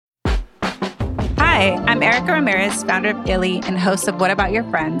Hi, I'm Erica Ramirez, founder of Illy and host of What About Your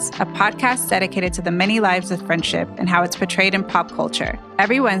Friends, a podcast dedicated to the many lives of friendship and how it's portrayed in pop culture.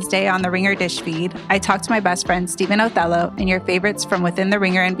 Every Wednesday on the Ringer Dish feed, I talk to my best friend Stephen Othello and your favorites from within the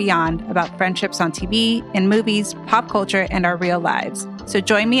Ringer and beyond about friendships on TV, in movies, pop culture, and our real lives. So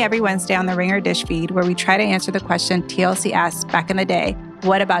join me every Wednesday on the Ringer Dish feed where we try to answer the question TLC asked back in the day,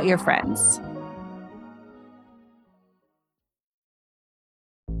 what about your friends?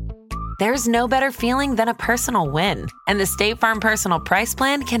 There's no better feeling than a personal win, and the State Farm Personal Price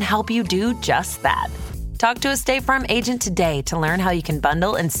Plan can help you do just that. Talk to a State Farm agent today to learn how you can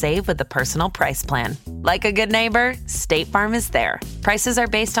bundle and save with the Personal Price Plan. Like a good neighbor, State Farm is there. Prices are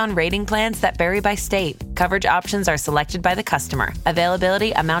based on rating plans that vary by state. Coverage options are selected by the customer.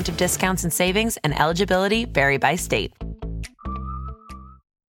 Availability, amount of discounts and savings, and eligibility vary by state.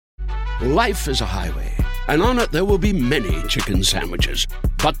 Life is a highway, and on it there will be many chicken sandwiches.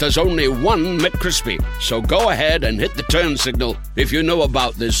 But there's only one McCrispy. So go ahead and hit the turn signal if you know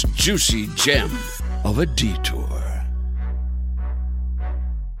about this juicy gem of a detour.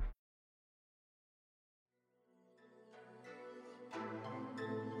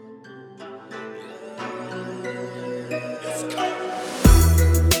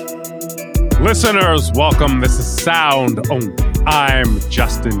 Listeners, welcome. This is Sound Only. I'm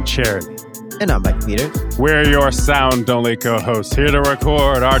Justin Charity. And I'm Mike Peters. We're your Sound Only co-hosts, here to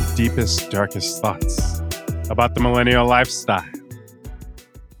record our deepest, darkest thoughts about the millennial lifestyle.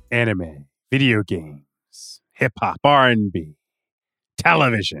 Anime, video games, hip-hop, R&B,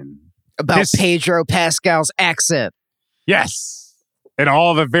 television. About Pedro Pascal's accent. Yes. And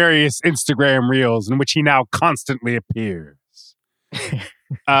all the various Instagram reels in which he now constantly appears.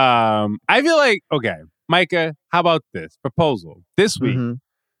 I feel like, okay, Micah, how about this proposal? This week,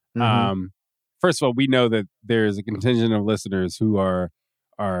 first of all, we know that there's a contingent of listeners who are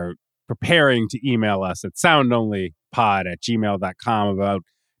preparing to email us at soundonlypod@gmail.com about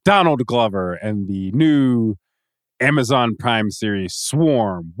Donald Glover and the new Amazon Prime series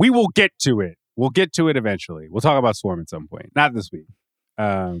Swarm. We will get to it. We'll get to it eventually. We'll talk about Swarm at some point. Not this week.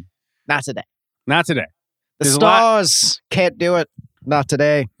 Not today. Not today. The stars can't do it. Not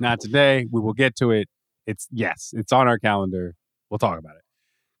today. Not today. We will get to it. It's on our calendar. We'll talk about it.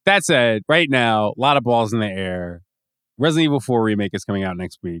 That said, right now, a lot of balls in the air. Resident Evil 4 Remake is coming out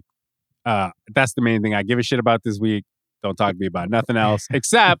next week. That's the main thing I give a shit about this week. Don't talk to me about nothing else.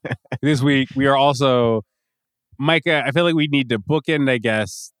 Except this week, we are also... Micah, I feel like we need to bookend, I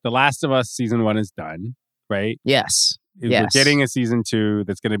guess. The Last of Us Season 1 is done, right? Yes. We're getting a Season 2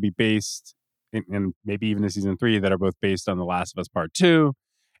 that's going to be based, and maybe even a Season 3 that are both based on The Last of Us Part 2.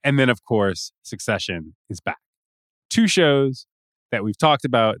 And then, of course, Succession is back. 2 shows that we've talked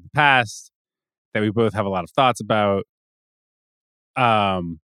about in the past, that we both have a lot of thoughts about.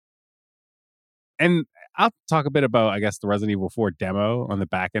 And I'll talk a bit about, I guess, the Resident Evil 4 demo on the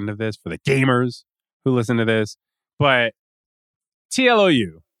back end of this for the gamers who listen to this. But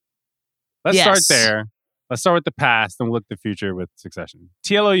TLOU. Let's start there. Let's start with the past and we'll look at the future with Succession.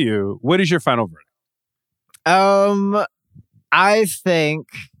 TLOU, what is your final verdict? I think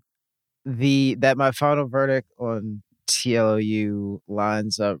that my final verdict on TLOU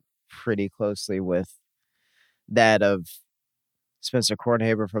lines up pretty closely with that of Spencer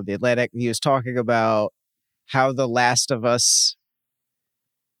Kornhaber from The Atlantic. He was talking about how The Last of Us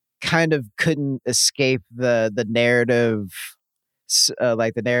kind of couldn't escape the narrative,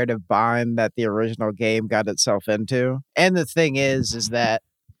 like the narrative bind that the original game got itself into. And the thing is that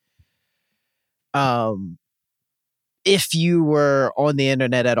if you were on the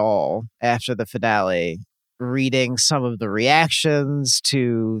internet at all after the finale, reading some of the reactions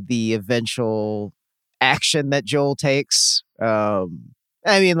to the eventual action that Joel takes. I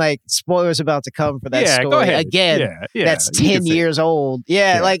mean, like, spoilers about to come for that story. Again, that's 10 years old.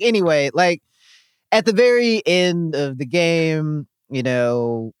 Like, anyway, like, at the very end of the game, you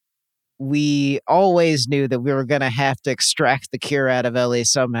know, we always knew that we were going to have to extract the cure out of Ellie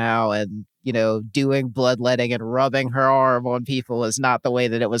somehow, and, you know, doing bloodletting and rubbing her arm on people is not the way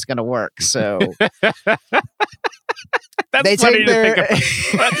that it was going to work. So that's they funny to think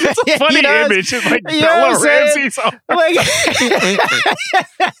about. That's a funny image. It's like Bella Ramsey's arm. Like,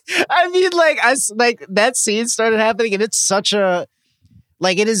 I mean, like that scene started happening, and it's such a,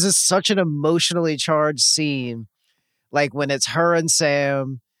 like, it is such an emotionally charged scene. Like when it's her and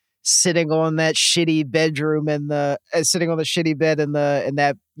Sam sitting on that shitty bedroom sitting on the shitty bed in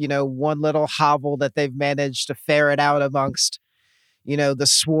that, you know, one little hovel that they've managed to ferret out amongst, you know, the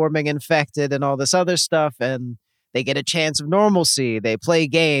swarming infected and all this other stuff. And they get a chance of normalcy. They play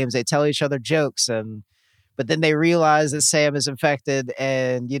games. They tell each other jokes. But But then they realize that Sam is infected,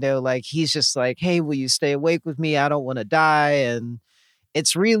 and, you know, like, he's just like, hey, will you stay awake with me? I don't want to die. And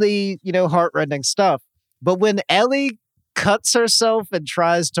it's really, you know, heartrending stuff. But when Ellie cuts herself and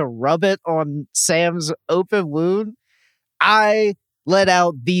tries to rub it on Sam's open wound, I let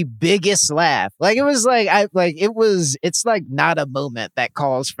out the biggest laugh. Like, it was like, it's like not a moment that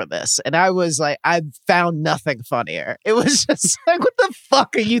calls for this. And I was like, I found nothing funnier. It was just like, what the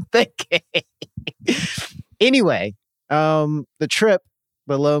fuck are you thinking? Anyway, the trip,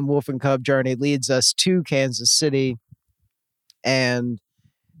 the Lone Wolf and Cub journey, leads us to Kansas City and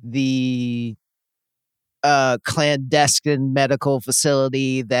the clandestine medical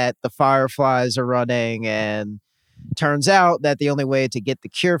facility that the Fireflies are running. And turns out that the only way to get the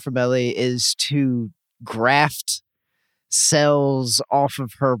cure from Ellie is to graft cells off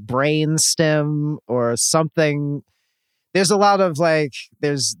of her brain stem or something. There's a lot of like,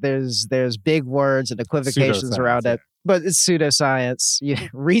 there's big words and equivocations around it, but it's pseudoscience.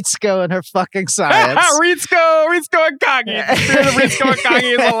 Ritsuko and her fucking science. Ritsuko and Kagi. Ritsuko and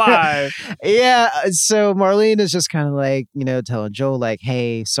Kagi is alive. Yeah. So Marlene is just kind of like, you know, telling Joel like,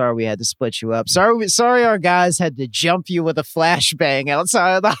 hey, sorry we had to split you up. Sorry our guys had to jump you with a flashbang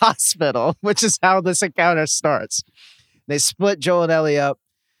outside of the hospital, which is how this encounter starts. They split Joel and Ellie up.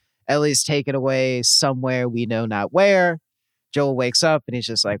 Ellie's taken away somewhere we know not where. Joel wakes up and he's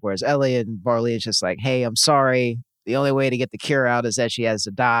just like, where's Ellie? And Marlene's just like, hey, I'm sorry. The only way to get the cure out is that she has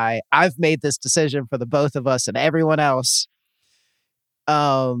to die. I've made this decision for the both of us and everyone else.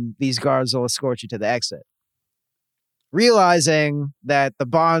 These guards will escort you to the exit. Realizing that the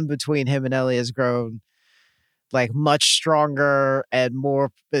bond between him and Ellie has grown like much stronger and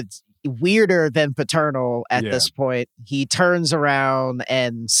more, it's weirder than paternal at this point. He turns around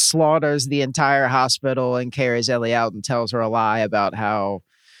and slaughters the entire hospital and carries Ellie out and tells her a lie about how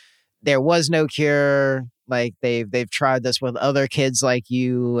there was no cure. Like they've tried this with other kids like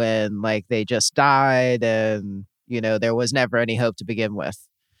you, and like they just died, and you know there was never any hope to begin with.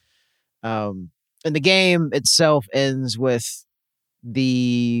 And the game itself ends with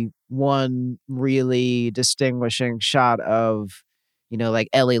the one really distinguishing shot of, you know, like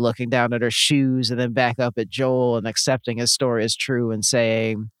Ellie looking down at her shoes and then back up at Joel and accepting his story as true and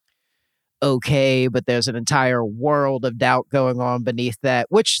saying, okay, but there's an entire world of doubt going on beneath that,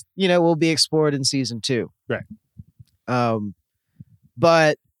 which, you know, will be explored in season 2. Right.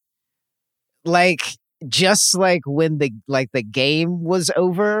 But like, just like when the game was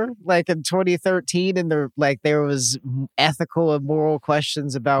over, like in 2013, and there was ethical and moral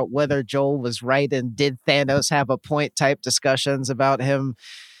questions about whether Joel was right and did Thanos have a point type discussions about him,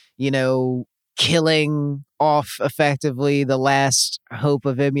 you know, killing off effectively the last hope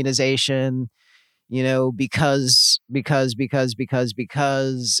of immunization, you know, because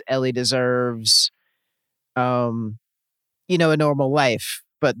Ellie deserves, you know, a normal life.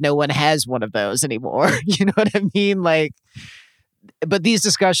 But no one has one of those anymore. You know what I mean? Like, but these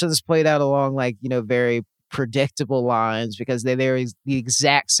discussions played out along like, you know, very predictable lines because they're the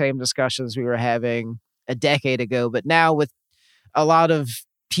exact same discussions we were having a decade ago. But now with a lot of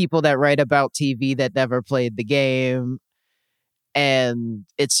people that write about TV that never played the game, and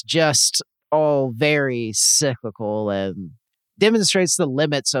it's just all very cyclical and demonstrates the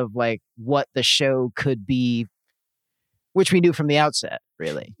limits of like what the show could be, which we knew from the outset,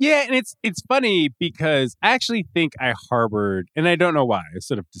 really. Yeah, and it's funny because I actually think I harbored, and I don't know why,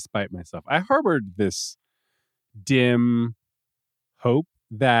 sort of despite myself, I harbored this dim hope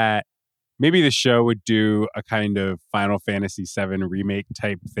that maybe the show would do a kind of Final Fantasy VII remake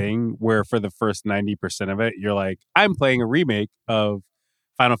type thing where for the first 90% of it, you're like, I'm playing a remake of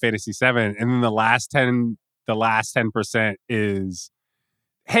Final Fantasy VII. And then the last 10% is,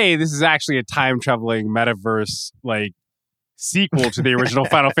 hey, this is actually a time traveling metaverse, like, sequel to the original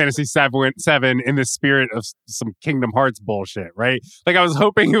Final Fantasy VII in the spirit of some Kingdom Hearts bullshit, right? Like, I was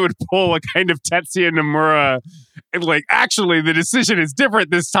hoping it would pull a kind of Tetsuya Nomura, and like, actually, the decision is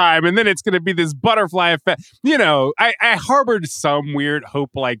different this time, and then it's going to be this butterfly effect. You know, I harbored some weird hope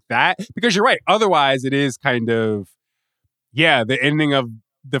like that, because you're right. Otherwise, it is kind of, yeah, the ending of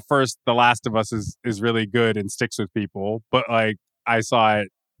The Last of Us is really good and sticks with people, but like, I saw it,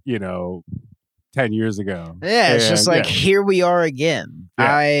 you know, 10 years ago. Yeah, it's just like, here we are again.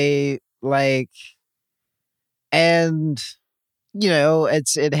 Yeah. And you know,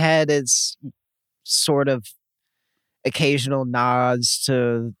 it had its sort of occasional nods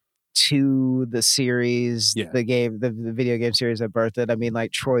to the series, the video game series that birthed it. I mean,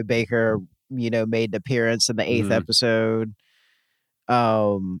 like Troy Baker, you know, made an appearance in the 8th episode.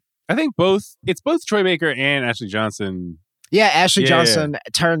 I think it's both Troy Baker and Ashley Johnson. Yeah, Ashley Johnson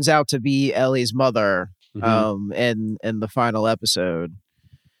turns out to be Ellie's mother in the final episode.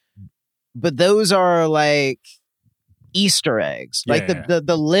 But those are like Easter eggs. Like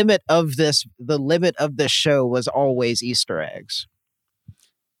the limit of the show was always Easter eggs.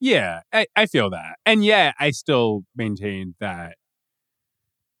 Yeah, I feel that. And yeah, I still maintain that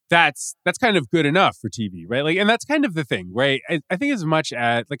that's kind of good enough for TV, right? Like, and that's kind of the thing, right? I think as much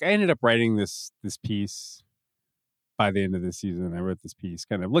as, like, I ended up writing this piece by the end of the season. I wrote this piece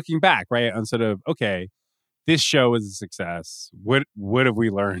kind of looking back, right, on sort of, okay, this show is a success. What have we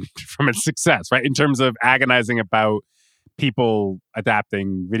learned from its success, right? In terms of agonizing about people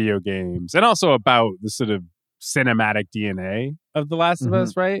adapting video games and also about the sort of cinematic DNA of The Last of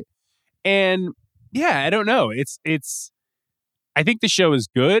Us, right? And yeah, I don't know. It's I think the show is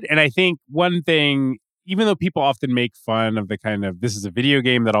good. And I think one thing, even though people often make fun of the kind of, this is a video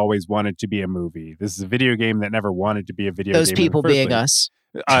game that always wanted to be a movie. This is a video game that never wanted to be a video game. Those people being place.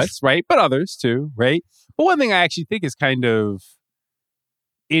 Us, right? But others too, right? But one thing I actually think is kind of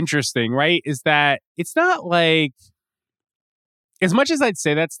interesting, right, is that it's not like, as much as I'd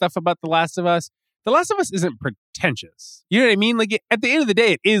say that stuff about The Last of Us isn't pretentious. You know what I mean? Like, at the end of the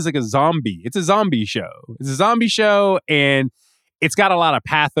day, it is like a zombie. It's a zombie show. It's a zombie show, and it's got a lot of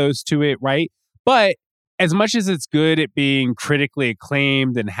pathos to it, right? But as much as it's good at being critically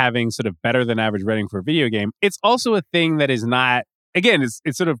acclaimed and having sort of better than average rating for a video game, it's also a thing that is not, again, it's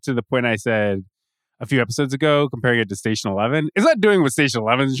sort of to the point I said a few episodes ago, comparing it to Station 11. It's not doing what Station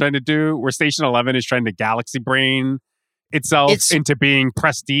 11 is trying to do, where Station 11 is trying to galaxy brain itself into being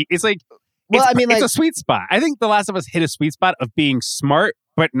prestige. It's like, well, it's a sweet spot. I think The Last of Us hit a sweet spot of being smart,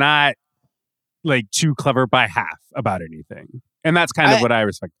 but not like too clever by half about anything. And that's kind of what I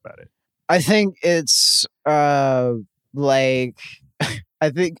respect about it. I think it's like, I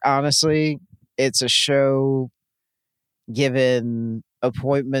think honestly, it's a show given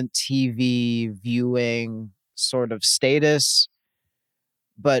appointment TV viewing sort of status,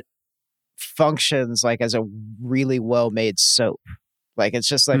 but functions like as a really well-made soap. Like, it's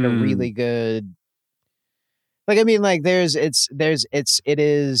just like a really good, like, I mean, like it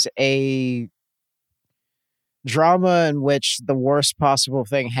is a drama in which the worst possible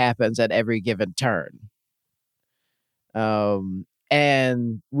thing happens at every given turn.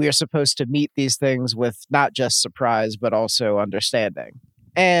 And we're supposed to meet these things with not just surprise, but also understanding.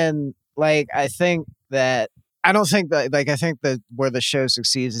 And like, I think that where the show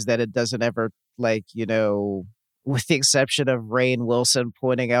succeeds is that it doesn't ever, like, you know, with the exception of Rainn Wilson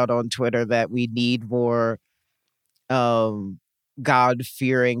pointing out on Twitter that we need more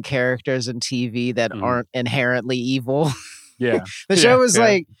God-fearing characters in TV that aren't inherently evil. Yeah. The show was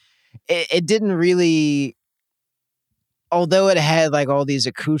like, it didn't really, although it had like all these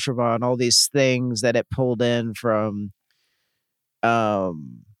accoutrements, all these things that it pulled in from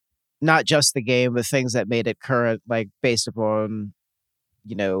not just the game, but things that made it current, like based upon,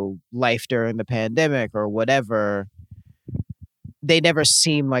 you know, life during the pandemic or whatever. They never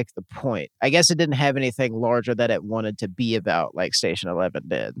seemed like the point. I guess it didn't have anything larger that it wanted to be about, like Station 11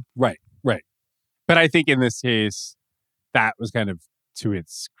 did. Right. But I think in this case, that was kind of to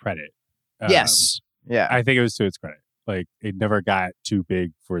its credit. Yes. Yeah. I think it was to its credit. Like, it never got too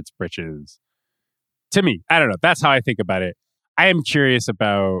big for its britches. To me, I don't know. That's how I think about it. I am curious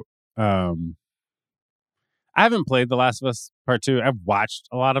about, I haven't played The Last of Us Part 2. I've watched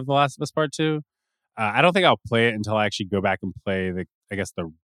a lot of The Last of Us Part 2. I don't think I'll play it until I actually go back and play the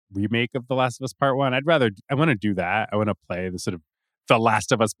remake of The Last of Us Part 1. I want to do that. I want to play the sort of The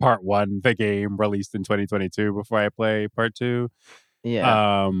Last of Us Part 1, the game released in 2022, before I play Part 2.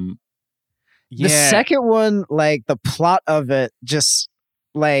 Yeah. The second one, like, the plot of it just,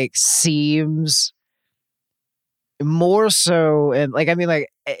 like, seems more so, and like, I mean, like,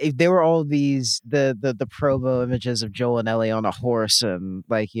 if there were all these the promo images of Joel and Ellie on a horse, and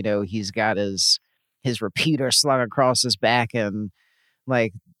like, you know, he's got his repeater slung across his back, and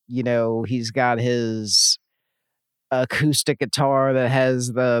like, you know, he's got his acoustic guitar that has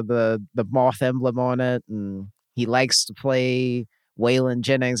the moth emblem on it, and he likes to play Waylon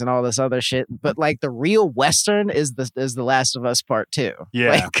Jennings and all this other shit. But like, the real Western is the Last of Us Part 2.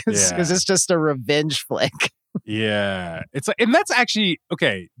 Yeah, because it's just a revenge flick. Yeah, it's like, and that's actually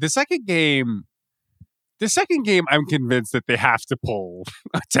okay. The second game, I'm convinced that they have to pull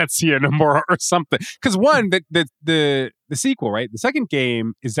a Tetsuya Nomura or something. Because one, the sequel, right? The second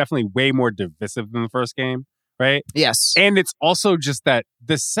game is definitely way more divisive than the first game, right? Yes, and it's also just that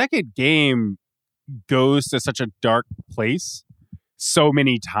the second game goes to such a dark place so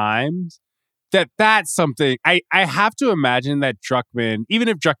many times that's something I have to imagine that Druckmann, even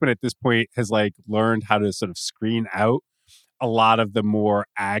if Druckmann at this point has like learned how to sort of screen out a lot of the more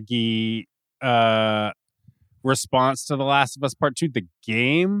aggy response to The Last of Us Part 2, the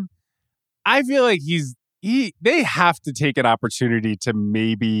game, I feel like they have to take an opportunity to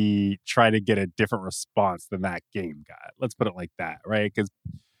maybe try to get a different response than that game got. Let's put it like that, right? Because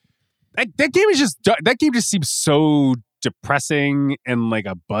that game just seems so depressing and like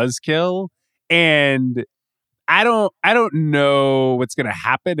a buzzkill, and I don't know what's going to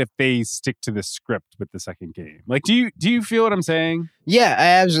happen if they stick to the script with the second game. Like, do you feel what I'm saying? Yeah,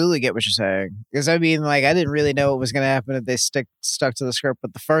 I absolutely get what you're saying. Because I mean, like, I didn't really know what was going to happen if they stuck to the script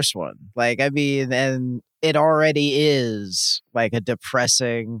with the first one. Like, I mean, and it already is like a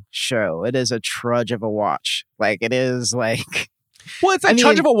depressing show. It is a trudge of a watch. Like, it is like, well, it's a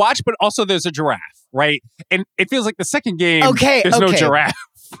trudge of a watch, but also there's a giraffe, right? And it feels like the second game. There's no giraffe.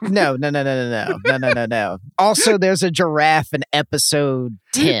 No. Also, there's a giraffe in episode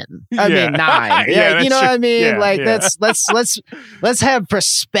 10. I mean 9. Yeah, you know what I mean? Yeah, like let's have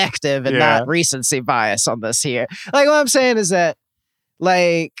perspective and not recency bias on this here. Like what I'm saying is that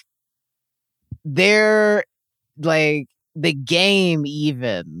like the game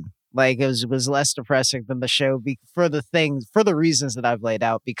even like it was less depressing than the show for the reasons that I've laid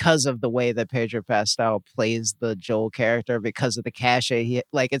out, because of the way that Pedro Pascal plays the Joel character, because of the cachet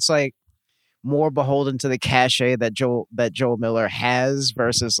it's like more beholden to the cachet that Joel Miller has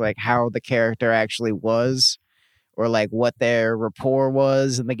versus like how the character actually was, or like what their rapport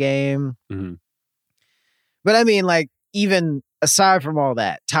was in the game. Mm-hmm. But I mean, like, even aside from all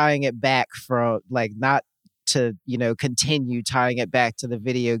that, tying it back from like not to, continue tying it back to the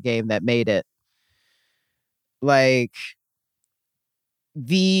video game that made it, like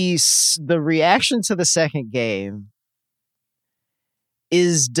the reaction to the second game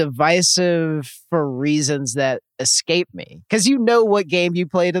is divisive for reasons that escape me, because what game you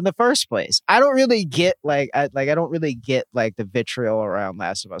played in the first place. I don't really get I don't really get like the vitriol around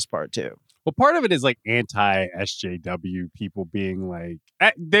Last of Us Part 2. Well, part of it is like anti-SJW people being like,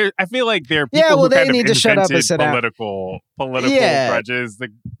 I feel like there are people who they kind need of to shut up and invented sit political grudges.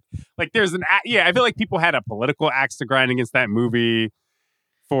 Like there's I feel like people had a political axe to grind against that movie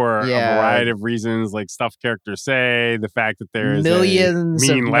for a variety of reasons, like stuff characters say, the fact that there's millions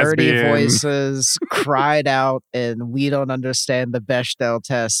a mean of lesbian. nerdy voices cried out, and we don't understand the Bechdel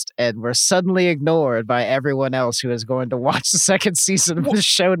test, and we're suddenly ignored by everyone else who is going to watch the second season of the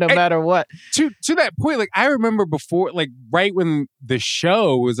show no matter what. To that point, like I remember before, like right when the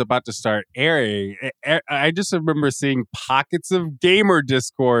show was about to start airing, I just remember seeing pockets of gamer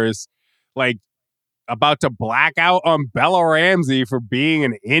discourse, like about to black out on Bella Ramsey for being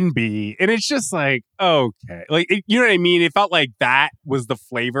an NB. And it's just like, okay. Like, you know what I mean? It felt like that was the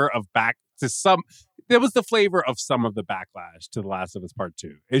flavor of there was the flavor of some of the backlash to The Last of Us Part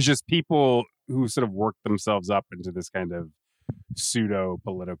 2. It's just people who sort of worked themselves up into this kind of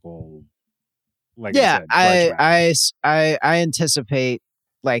pseudo-political, like I anticipate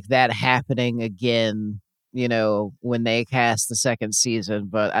like that happening again, when they cast the second season,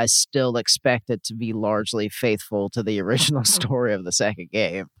 but I still expect it to be largely faithful to the original story of the second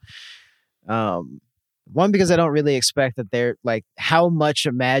game. One, because I don't really expect that they're like, how much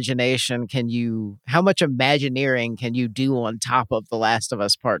imagineering can you do on top of The Last of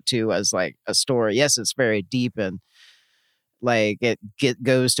Us Part 2 as like a story? Yes, it's very deep and like it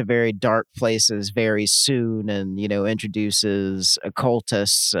goes to very dark places very soon, and introduces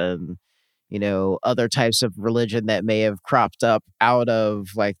occultists and other types of religion that may have cropped up out of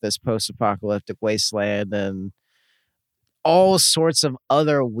like this post-apocalyptic wasteland, and all sorts of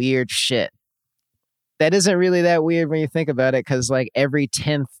other weird shit that isn't really that weird when you think about it, because like every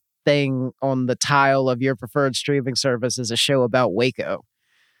 10th thing on the tile of your preferred streaming service is a show about Waco.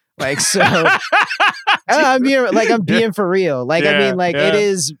 Like, so I'm being for real. Like, I mean, like it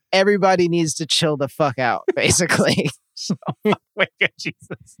is, everybody needs to chill the fuck out, basically. So,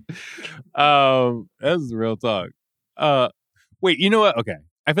 Jesus. That's real talk. Wait, you know what? Okay.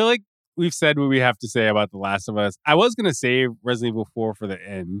 I feel like we've said what we have to say about The Last of Us. I was going to save Resident Evil 4 for the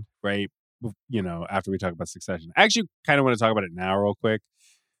end, right? After we talk about Succession. I actually kind of want to talk about it now real quick,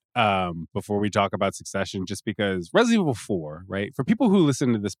 before we talk about Succession, just because Resident Evil 4, right? For people who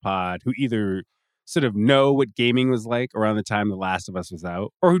listen to this pod, who either sort of know what gaming was like around the time The Last of Us was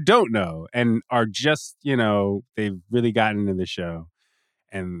out, or who don't know and are just, they've really gotten into the show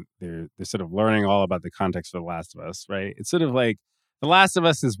and they're sort of learning all about the context of The Last of Us, right? It's sort of like The Last of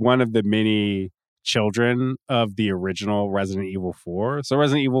Us is one of the many children of the original Resident Evil 4. So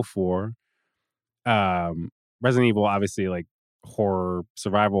Resident Evil 4, Resident Evil, obviously, like horror,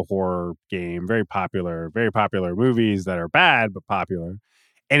 survival horror game, very popular movies that are bad, but popular.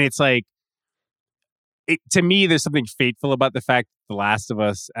 And it's like, to me, there's something fateful about the fact that The Last of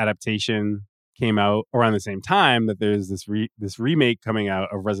Us adaptation came out around the same time that there's this remake coming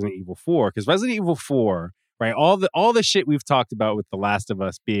out of Resident Evil 4, because Resident Evil 4, right, all the shit we've talked about with The Last of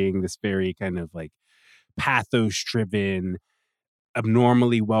Us being this very kind of like pathos-driven,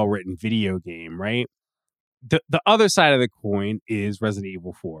 abnormally well-written video game, right? The other side of the coin is Resident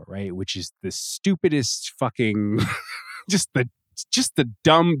Evil 4, right, which is the stupidest fucking just the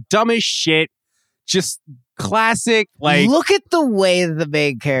dumbest shit, just classic, like, look at the way the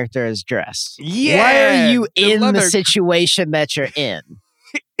main character is dressed. Yeah, why are you the in the leather- situation that you're in?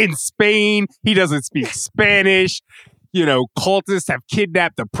 in Spain, he doesn't speak Spanish. You know, cultists have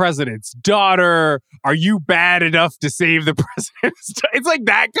kidnapped the president's daughter. Are you bad enough to save the president's daughter? It's like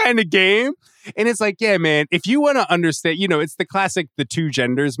that kind of game. And it's like, yeah, man, if you want to understand, you know, it's the classic the two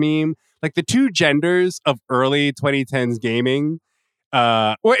genders meme. Like the two genders of early 2010s gaming.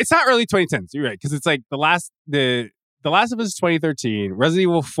 Or it's not early 2010s, you're right, because it's like The Last of Us is 2013, Resident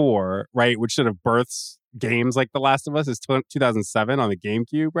Evil 4, right, which sort of births games like The Last of Us is 2007 on the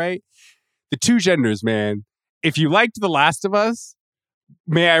GameCube, right? The two genders, man. If you liked The Last of Us,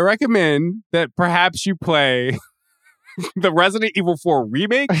 may I recommend that perhaps you play the Resident Evil 4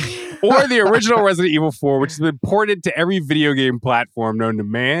 remake or the original Resident Evil 4, which has been ported to every video game platform known to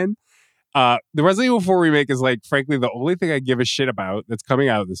man. The Resident Evil 4 remake is like, frankly, the only thing I give a shit about that's coming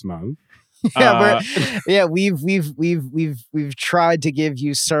out this month. We've tried to give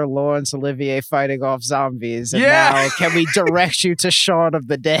you Sir Laurence Olivier fighting off zombies, and now can we direct you to Shaun of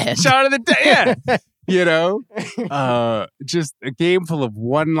the Dead? Shaun of the Dead, yeah. You know, just a game full of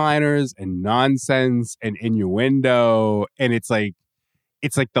one-liners and nonsense and innuendo, and it's like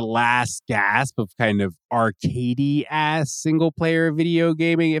the last gasp of kind of arcadey ass single player video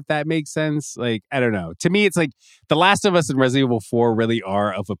gaming, if that makes sense. Like, I don't know. To me, it's like The Last of Us and Resident Evil 4 really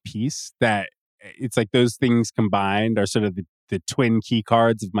are of a piece, that it's like those things combined are sort of the twin key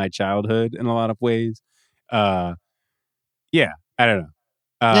cards of my childhood in a lot of ways. Yeah, I don't know.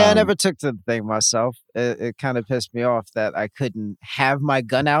 I never took to the thing myself. It kind of pissed me off that I couldn't have my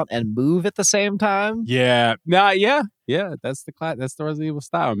gun out and move at the same time. Yeah. Yeah. That's the Resident Evil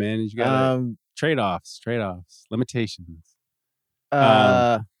style, man. You got trade-offs, limitations. You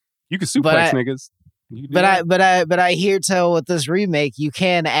can suplex niggas. But I hear tell with this remake, you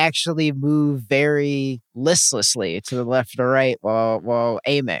can actually move very listlessly to the left or right while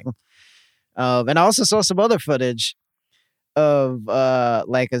aiming. And I also saw some other footage of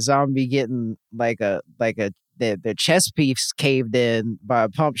like a zombie getting their chest piece caved in by a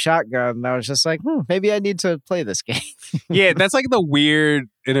pump shotgun, and I was just like, maybe I need to play this game. Yeah, that's like the weird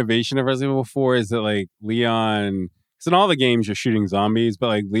innovation of Resident Evil 4 is that like Leon, because in all the games you're shooting zombies, but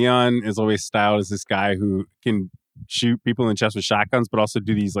like Leon is always styled as this guy who can shoot people in the chest with shotguns, but also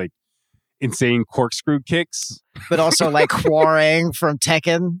do these like insane corkscrew kicks, but also like Hwoarang from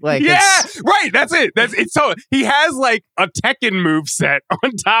Tekken. Like, right. That's it. So he has like a Tekken move set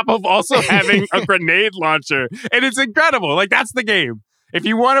on top of also having a grenade launcher, and it's incredible. Like, that's the game. If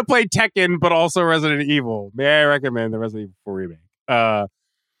you want to play Tekken but also Resident Evil, may I recommend the Resident Evil 4 remake.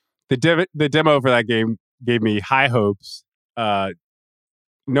 The demo for that game gave me high hopes. No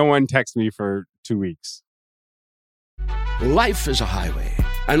one texted me for 2 weeks. Life is a highway,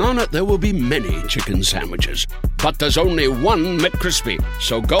 and on it there will be many chicken sandwiches. But there's only one McCrispy.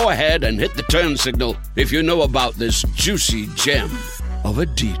 So go ahead and hit the turn signal if you know about this juicy gem of a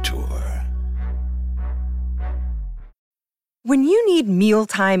detour. When you need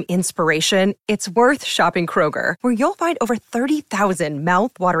mealtime inspiration, it's worth shopping Kroger, where you'll find over 30,000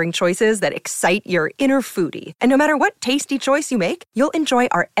 mouth-watering choices that excite your inner foodie. And no matter what tasty choice you make, you'll enjoy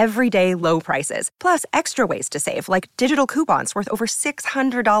our everyday low prices, plus extra ways to save, like digital coupons worth over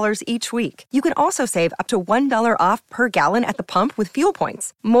 $600 each week. You can also save up to $1 off per gallon at the pump with fuel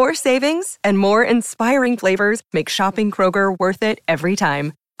points. More savings and more inspiring flavors make shopping Kroger worth it every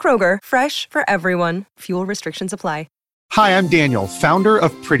time. Kroger, fresh for everyone. Fuel restrictions apply. Hi, I'm Daniel, founder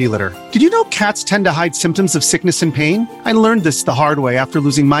of Pretty Litter. Did you know cats tend to hide symptoms of sickness and pain? I learned this the hard way after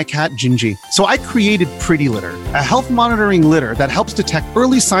losing my cat, Gingy. So I created Pretty Litter, a health monitoring litter that helps detect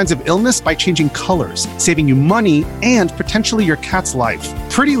early signs of illness by changing colors, saving you money and potentially your cat's life.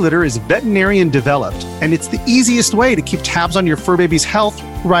 Pretty Litter is veterinarian developed, and it's the easiest way to keep tabs on your fur baby's health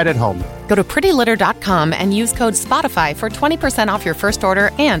right at home. Go to prettylitter.com and use code SPOTIFY for 20% off your first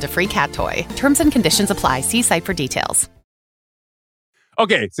order and a free cat toy. Terms and conditions apply. See site for details.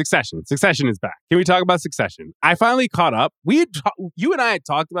 Okay, Succession. Succession is back. Can we talk about Succession? I finally caught up. You and I had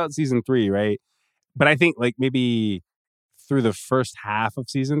talked about season 3, right? But I think like maybe through the first half of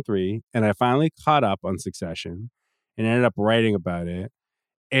season 3, and I finally caught up on Succession and ended up writing about it.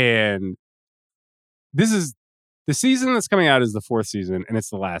 And this is the season that's coming out is the 4th season, and it's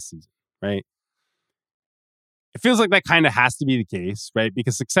the last season, right? it feels like that kind of has to be the case, right?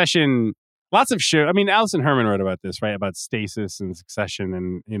 Because Succession, lots of show. I mean, Alison Herman wrote about this, right? About stasis and Succession,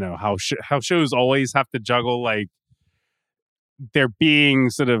 and how shows always have to juggle like there being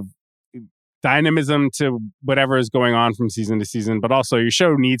sort of dynamism to whatever is going on from season to season, but also your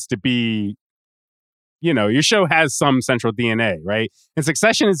show needs to be, your show has some central DNA, right? And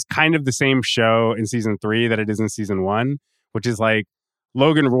Succession is kind of the same show in season 3 that it is in season 1, which is like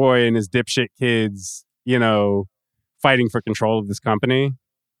Logan Roy and his dipshit kids, fighting for control of this company.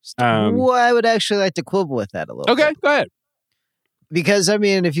 Well, I would actually like to quibble with that a little bit. Okay, go ahead. Because, I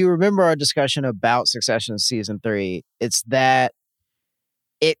mean, if you remember our discussion about Succession season 3, it's that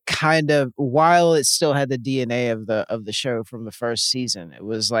it kind of, while it still had the DNA of the show from the first season, it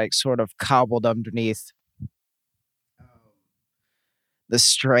was like sort of cobbled underneath the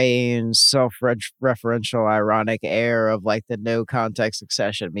strange, self-referential, ironic air of like the no context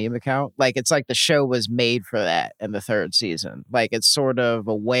Succession meme account. Like, it's like the show was made for that in the 3rd season. Like, it's sort of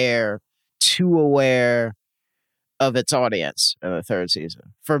too aware of its audience in the 3rd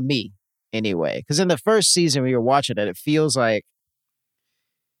season. For me, anyway. Because in the first season, when you're watching it, it feels like,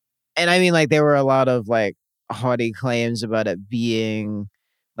 and I mean, like, there were a lot of like haughty claims about it being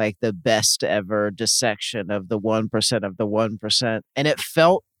like the best ever dissection of the 1% of the 1%. And it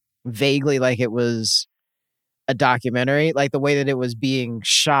felt vaguely like it was a documentary, like the way that it was being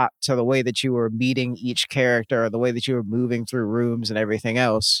shot, to the way that you were meeting each character, or the way that you were moving through rooms and everything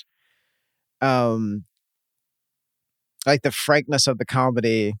else. Like the frankness of the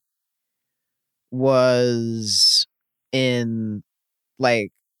comedy was in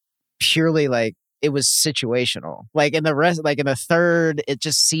like purely like it was situational. Like in the rest, like in the 3rd, it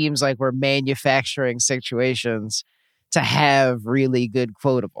just seems like we're manufacturing situations to have really good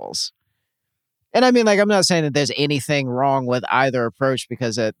quotables. And I mean, like, I'm not saying that there's anything wrong with either approach,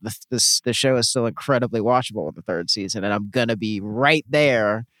 because the show is still incredibly watchable in the 3rd season, and I'm gonna be right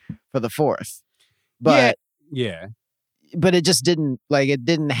there for the 4th. But yeah. But it just didn't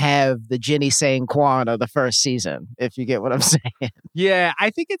have the Jenny saying Kwan of the first season, if you get what I'm saying. Yeah,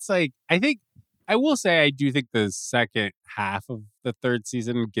 I will say I do think the second half of the 3rd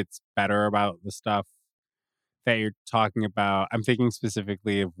season gets better about the stuff that you're talking about. I'm thinking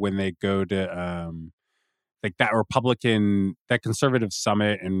specifically of when they go to like that conservative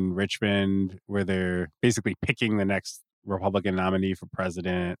summit in Richmond, where they're basically picking the next Republican nominee for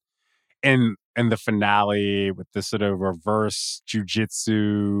president. And the finale with the sort of reverse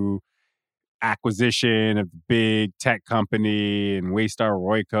jujitsu acquisition of the big tech company and Waystar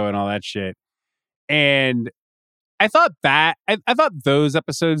Royco and all that shit. And I thought those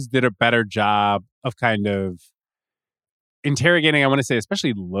episodes did a better job of kind of interrogating, I want to say,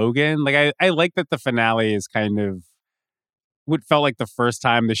 especially Logan. Like, I like that the finale is kind of what felt like the first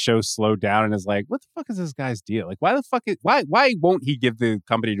time the show slowed down and is like, what the fuck is this guy's deal? Like, why won't he give the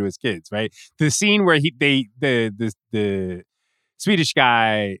company to his kids, right? The scene where the Swedish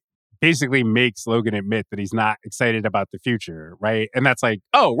guy basically makes Logan admit that he's not excited about the future, right? And that's like,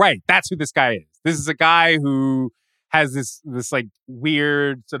 oh, right, that's who this guy is. This is a guy who has this like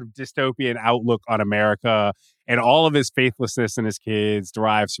weird sort of dystopian outlook on America, and all of his faithlessness in his kids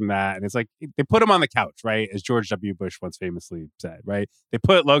derives from that. And it's like, they put him on the couch, right? As George W. Bush once famously said, right? They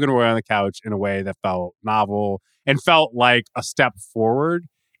put Logan Roy on the couch in a way that felt novel and felt like a step forward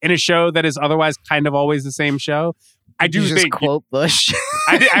in a show that is otherwise kind of always the same show. I do think quote Bush.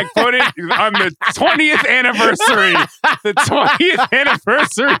 I quoted on the 20th anniversary,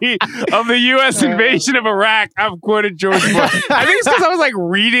 of the U.S. invasion of Iraq. I've quoted George Bush. I think it's because I was like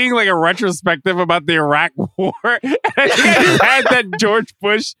reading like a retrospective about the Iraq War. And I think I just had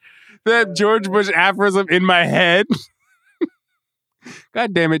that George Bush aphorism in my head.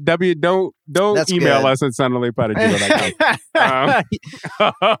 God damn it, W! Don't That's email good. us at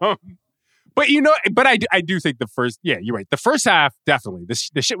sunderlypod@gmail.com. But I do think you're right. The first half, definitely.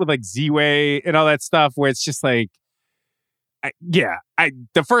 The shit with like Z-Way and all that stuff, where it's just like,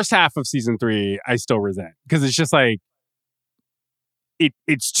 the first half of season 3, I still resent, because it's just like,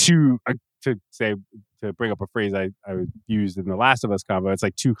 it's too, to bring up a phrase I used in the Last of Us combo, it's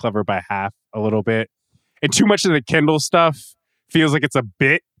like too clever by half a little bit. And too much of the Kendall stuff feels like it's a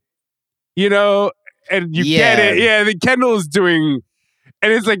bit, and you get it. Yeah, the Kendall is doing.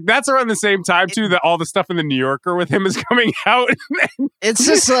 And it's like, that's around the same time, too, that all the stuff in the New Yorker with him is coming out. It's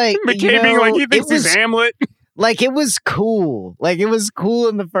just like, McKay being like, he thinks he's Hamlet. Like, it was cool. Like, it was cool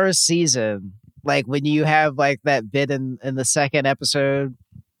in the first season. Like, when you have, like, that bit in the second episode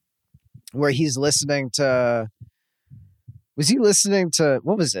where he's listening to... Was he listening to...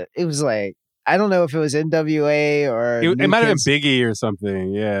 What was it? It was like... I don't know if it was NWA or It might have been New Kids- Biggie or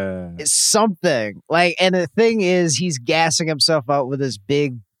something. Yeah. It might have been It might have Kids- been Biggie or something. Yeah. It's something like, and the thing is, he's gassing himself up with his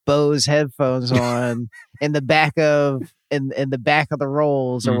big Bose headphones on in the back of in the back of the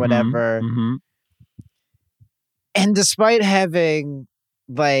rolls or whatever. Mm-hmm. And despite having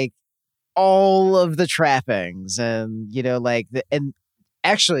like all of the trappings and like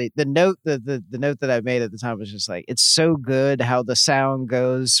actually the note the note that I made at the time was just like, it's so good how the sound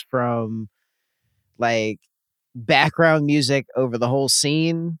goes from like background music over the whole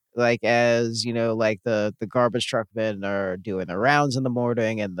scene, like as like the garbage truck men are doing their rounds in the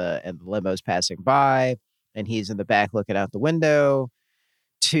morning and the limos passing by and he's in the back looking out the window,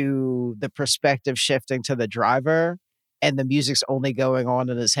 to the perspective shifting to the driver and the music's only going on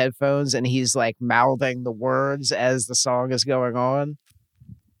in his headphones and he's like mouthing the words as the song is going on.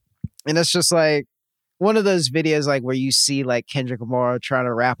 And it's just like one of those videos like where you see like Kendrick Lamar trying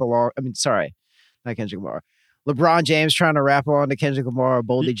to rap along. I mean, sorry, not Kendrick Lamar. LeBron James trying to rap along to Kendrick Lamar or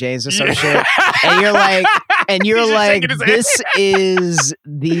Boldy James or some shit. And you're like, this is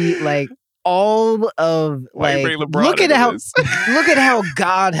the like all of like look at how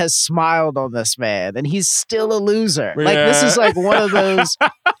God has smiled on this man and he's still a loser. Like this is like one of those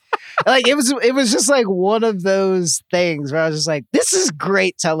like it was just like one of those things where I was just like, this is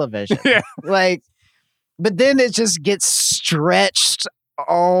great television. Like, but then it just gets stretched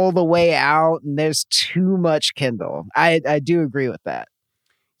all the way out and there's too much Kendall. I do agree with that.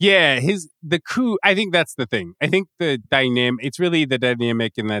 Yeah, the coup, I think that's the thing. I think it's really the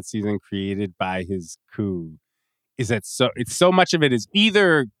dynamic in that season created by his coup is that it's so much of it is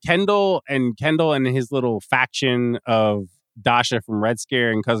either Kendall and his little faction of Dasha from Red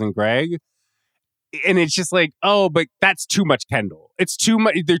Scare and Cousin Greg. And it's just like, oh, but that's too much Kendall. It's too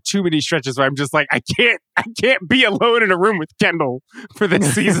much. There are too many stretches where I'm just like, I can't be alone in a room with Kendall for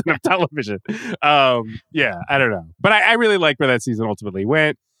this season of television. Yeah, I don't know. But I really like where that season ultimately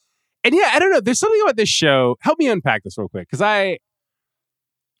went. And yeah, I don't know. There's something about this show. Help me unpack this real quick. Because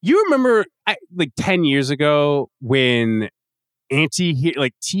you remember like 10 years ago when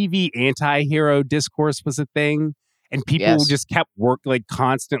TV anti-hero discourse was a thing and people just kept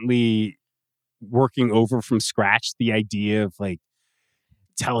constantly working over from scratch the idea of like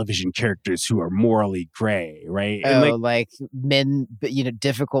television characters who are morally gray, right? And like men,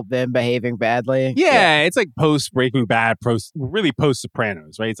 difficult men behaving badly. Yeah, it's like post Breaking Bad, really post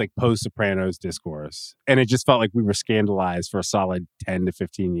Sopranos, right? It's like post Sopranos discourse. And it just felt like we were scandalized for a solid 10 to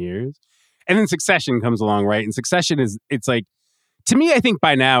 15 years. And then Succession comes along, right? And Succession it's like, to me, I think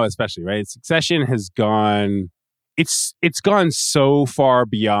by now especially, right? Succession has gone... It's gone so far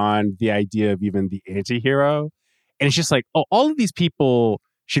beyond the idea of even the anti-hero. And it's just like, oh, all of these people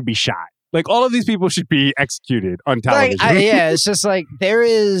should be shot. Like all of these people should be executed on television. It's just like it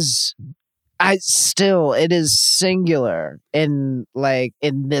is singular in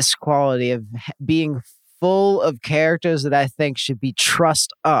this quality of being full of characters that I think should be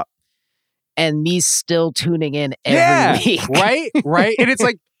trussed up and me still tuning in every week. Right. And it's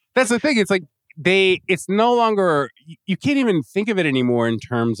like, that's the thing. It's like, it's no longer, you can't even think of it anymore in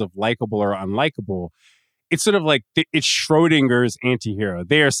terms of likable or unlikable. It's sort of like it's Schrodinger's anti-hero.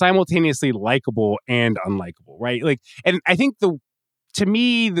 They are simultaneously likable and unlikable, right? Like, and I think to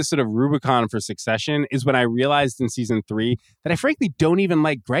me, the sort of Rubicon for Succession is when I realized in season 3 that I frankly don't even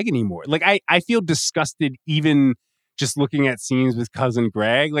like Greg anymore. Like I feel disgusted even just looking at scenes with Cousin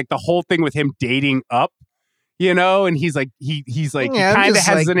Greg, like the whole thing with him dating up. And he's like, he's like, he kind of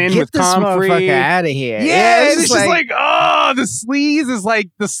has an in with Comfrey. Get this motherfucker out of here. Yeah, it's just like, oh, the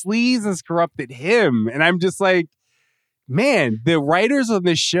sleaze has corrupted him. And I'm just like, man, the writers on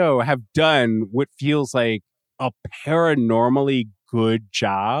this show have done what feels like a paranormally good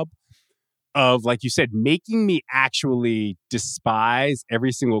job of, like you said, making me actually despise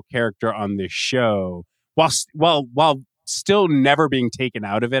every single character on this show while still never being taken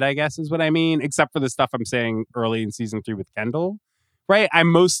out of it, I guess is what I mean, except for the stuff I'm saying early in season 3 with Kendall, right? I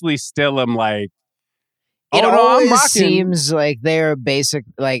mostly still am like, it always seems like they're basic,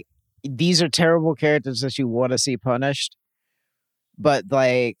 like these are terrible characters that you want to see punished, but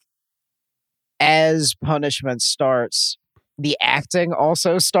like as punishment starts, the acting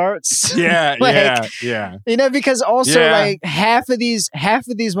also starts. Yeah, yeah. Because also like half of these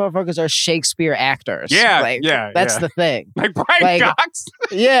motherfuckers are Shakespeare actors. Yeah, that's the thing. Like Brian Cox.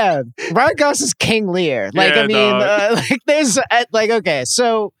 Yeah, Brian Cox is King Lear. There's okay,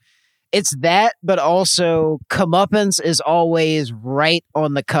 so it's that, but also comeuppance is always right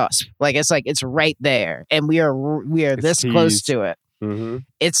on the cusp. Like it's right there, and we are this close to it. Mm-hmm.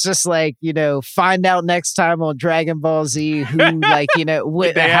 It's just like, find out next time on Dragon Ball Z who, how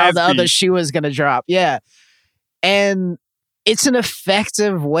the other shoe is going to drop. Yeah. And it's an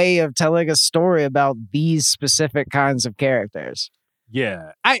effective way of telling a story about these specific kinds of characters.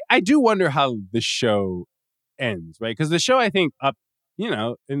 Yeah. I do wonder how the show ends, right? Because the show, I think,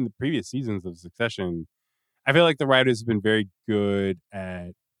 in the previous seasons of Succession, I feel like the writers have been very good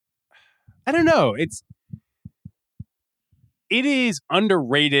at, I don't know, it is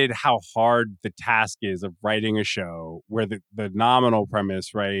underrated how hard the task is of writing a show where the nominal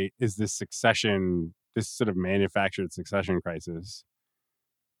premise, right, is this succession, this sort of manufactured succession crisis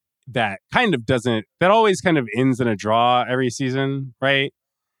that always kind of ends in a draw every season, right?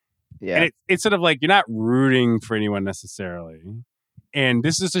 Yeah. And it's sort of like you're not rooting for anyone necessarily. And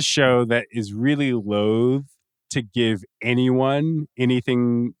this is a show that is really loath to give anyone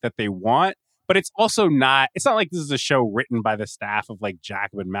anything that they want. But it's also it's not like this is a show written by the staff of like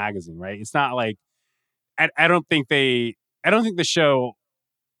Jacobin Magazine, right? It's not like, I don't think the show,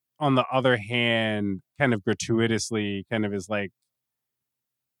 on the other hand, kind of gratuitously kind of is like,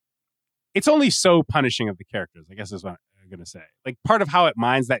 it's only so punishing of the characters, I guess is what I'm going to say. Like part of how it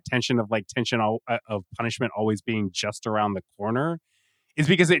minds that tension of punishment always being just around the corner is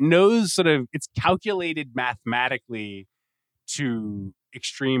because it knows it's calculated mathematically to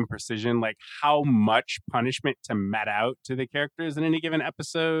extreme precision, like how much punishment to met out to the characters in any given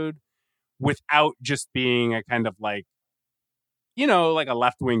episode without just being a kind of like, like a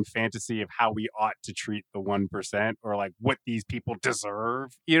left-wing fantasy of how we ought to treat the 1% or like what these people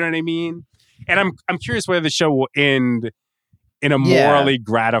deserve. You know what I mean? And I'm curious whether the show will end in a morally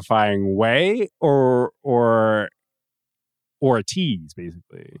gratifying way or a tease,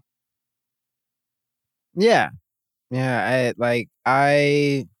 basically. Yeah. Yeah,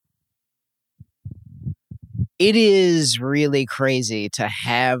 it is really crazy to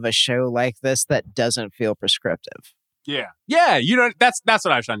have a show like this that doesn't feel prescriptive. Yeah. Yeah, that's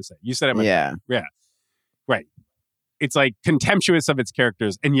what I was trying to say. You said it. Yeah. Yeah. Right. It's like contemptuous of its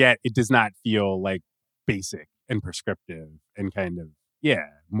characters, and yet it does not feel like basic and prescriptive and kind of,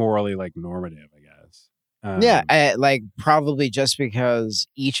 morally like normative, I guess. Probably just because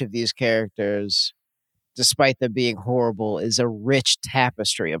each of these characters, despite them being horrible, is a rich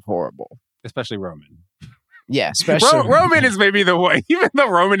tapestry of horrible. Especially Roman. Yeah, especially Roman is maybe the one, even though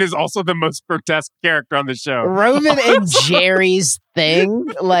Roman is also the most grotesque character on the show. Roman and Jerry's thing,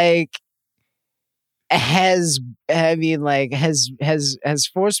 has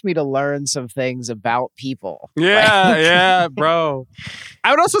forced me to learn some things about people. Yeah, yeah, bro.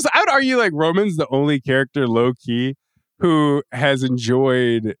 I would argue like Roman's the only character low key who has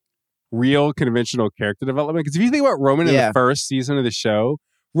enjoyed real conventional character development. Because if you think about Roman in the first season of the show,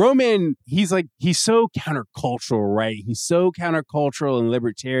 Roman, he's so countercultural, right? He's so countercultural and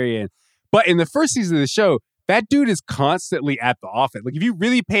libertarian. But in the first season of the show, that dude is constantly at the office. Like, if you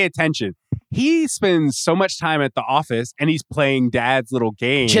really pay attention, he spends so much time at the office and he's playing dad's little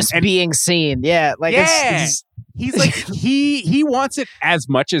game. Just being seen. Yeah. He's like, he wants it as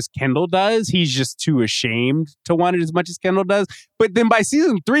much as Kendall does. He's just too ashamed to want it as much as Kendall does. But then by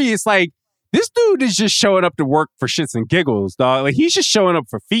season 3, it's like, this dude is just showing up to work for shits and giggles, dog. Like, he's just showing up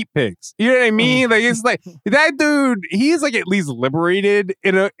for feet pics. You know what I mean? Like, it's like that dude, he's like at least liberated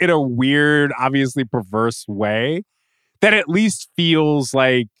in a weird, obviously perverse way that at least feels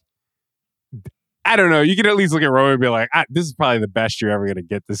like, I don't know, you can at least look at Roman and be like, this is probably the best you're ever going to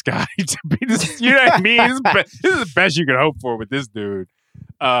get this guy to be this. You know what I mean? This is the best you can hope for with this dude.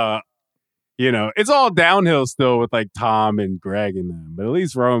 It's all downhill still with like Tom and Greg and them, but at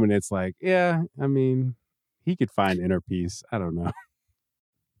least Roman, it's like, yeah, I mean, he could find inner peace. I don't know.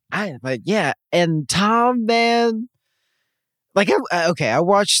 And Tom, man, I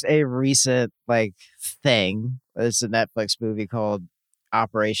watched a recent thing. It's a Netflix movie called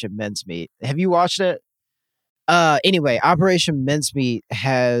Operation Mincemeat. Have you watched it? Anyway, Operation Mincemeat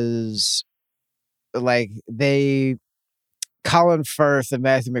has Colin Firth and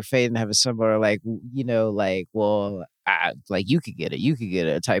Matthew McFadyen have a similar you could get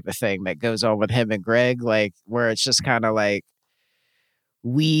it type of thing that goes on with him and Greg, where it's just kind of like,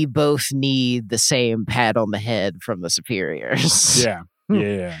 we both need the same pat on the head from the superiors. Yeah.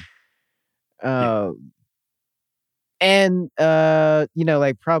 And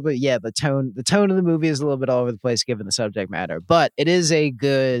probably the tone of the movie is a little bit all over the place given the subject matter, but it is a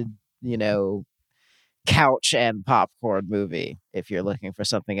good couch and popcorn movie if you're looking for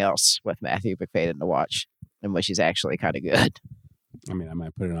something else with Matthew McFadyen to watch, in which he's actually kind of good. I mean, I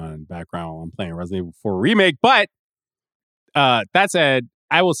might put it on in background while I'm playing Resident Evil 4 Remake, but that said,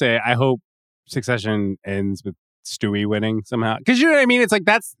 I will say I hope Succession ends with Stewie winning somehow. Because you know what I mean? It's like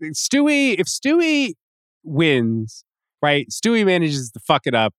that's Stewie. If Stewie wins, right? Stewie manages to fuck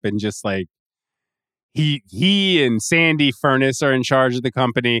it up and just like he and Sandy Furness are in charge of the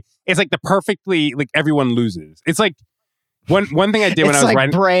company. It's like the perfectly like everyone loses. It's like one thing I did when I was like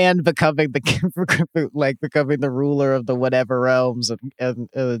writing. Bran becoming becoming the ruler of the whatever realms and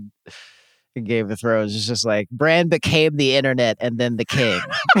in Game of Thrones. It's just like Bran became the internet and then the king.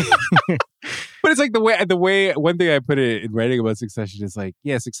 But it's like the way one thing I put it in writing about Succession is like,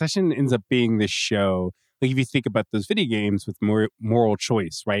 yeah, Succession ends up being this show. Like if you think about those video games with more moral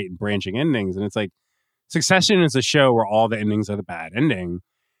choice, right, and branching endings, and it's like Succession is a show where all the endings are the bad ending,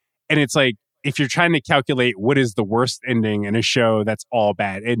 and it's like if you're trying to calculate what is the worst ending in a show that's all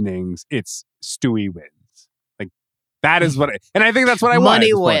bad endings, it's Stewie wins. Like that is what, and I think that's what I want.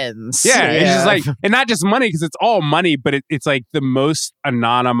 Money wins. Yeah, it's just like, and not just money because it's all money, but it's like the most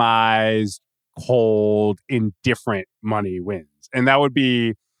anonymized, cold, indifferent money wins, and that would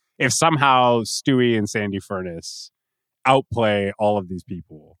be if somehow Stewie and Sandy Furness outplay all of these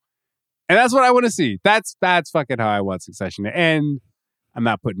people, and that's what I want to see. That's fucking how I want Succession to end. I'm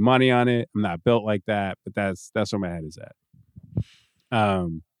not putting money on it. I'm not built like that, but that's where my head is at.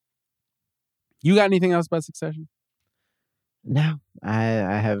 You got anything else about Succession? No, I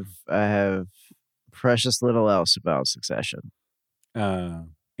have precious little else about Succession.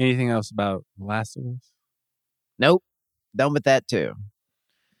 Anything else about The Last of Us? Nope. Done with that too.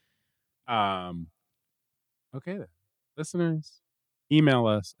 Okay then. Listeners, email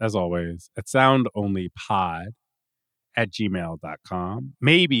us as always at soundonlypod@gmail.com.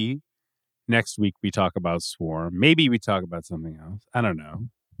 Maybe next week we talk about Swarm. Maybe we talk about something else. I don't know.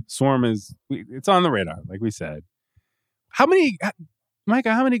 Swarm it's on the radar, like we said.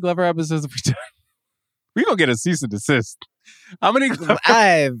 Micah, how many Glover episodes have we done? We gonna get a cease and desist. How many?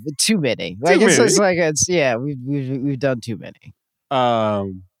 I have too many. Like Too it's many? just like we've done too many.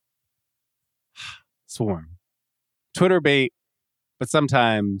 Swarm. Twitter bait, but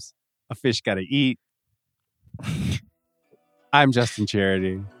sometimes a fish gotta eat. I'm Justin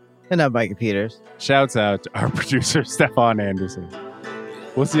Charity. And I'm Micah Peters. Shouts out to our producer, Stefan Anderson.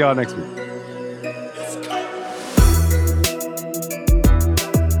 We'll see y'all next week.